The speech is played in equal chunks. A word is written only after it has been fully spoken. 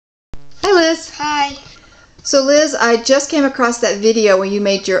Hi, Liz. Hi. So, Liz, I just came across that video where you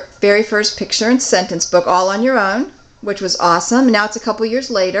made your very first picture and sentence book all on your own, which was awesome. Now it's a couple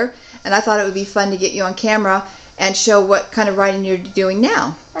years later, and I thought it would be fun to get you on camera and show what kind of writing you're doing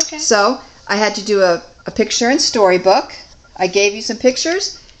now. Okay. So, I had to do a picture and storybook. I gave you some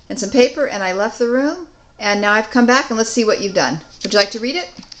pictures and some paper, and I left the room, and now I've come back, and let's see what you've done. Would you like to read it?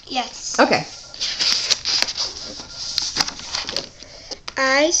 Yes. Okay.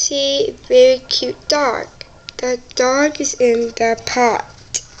 I see a very cute dog. The dog is in the pot.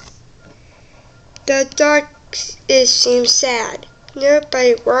 The dog seems sad.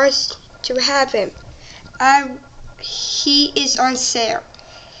 Nobody wants to have him. He is on sale.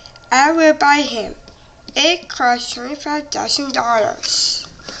 I will buy him. It costs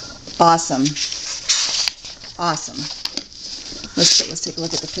 $25,000. Awesome. Awesome. Let's take a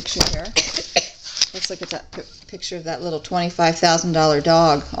look at the picture here. Let's look at that picture of that little $25,000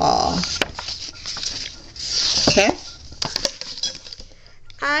 dog. Aw. Okay.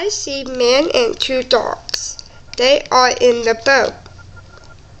 I see man and two dogs. They are in the boat.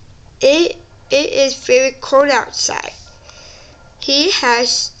 It is very cold outside. He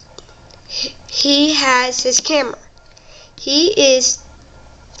has his camera. He is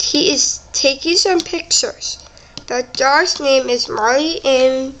taking some pictures. The dog's name is Marley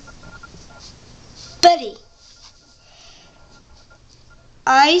and Buddy.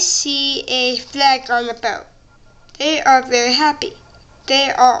 I see a flag on the boat. They are very happy.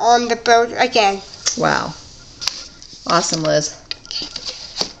 They are on the boat again. Wow. Awesome, Liz.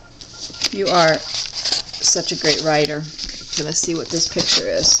 You are such a great writer. Okay, let's see what this picture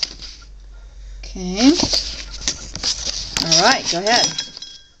is. Okay. All right, go ahead.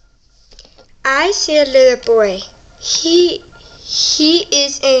 I see a little boy. He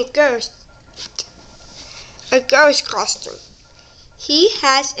is a ghost costume. He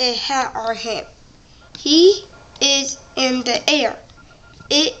has a hat on him. He is in the air.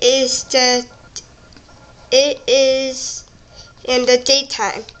 It is in the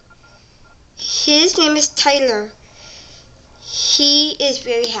daytime. His name is Tyler. He is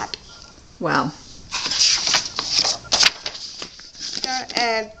very happy. Wow.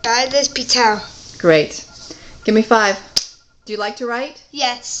 By Liz Patel. Great. Give me 5. Do you like to write?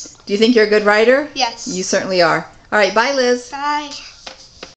 Yes. Do you think you're a good writer? Yes. You certainly are. All right, bye, Liz. Bye.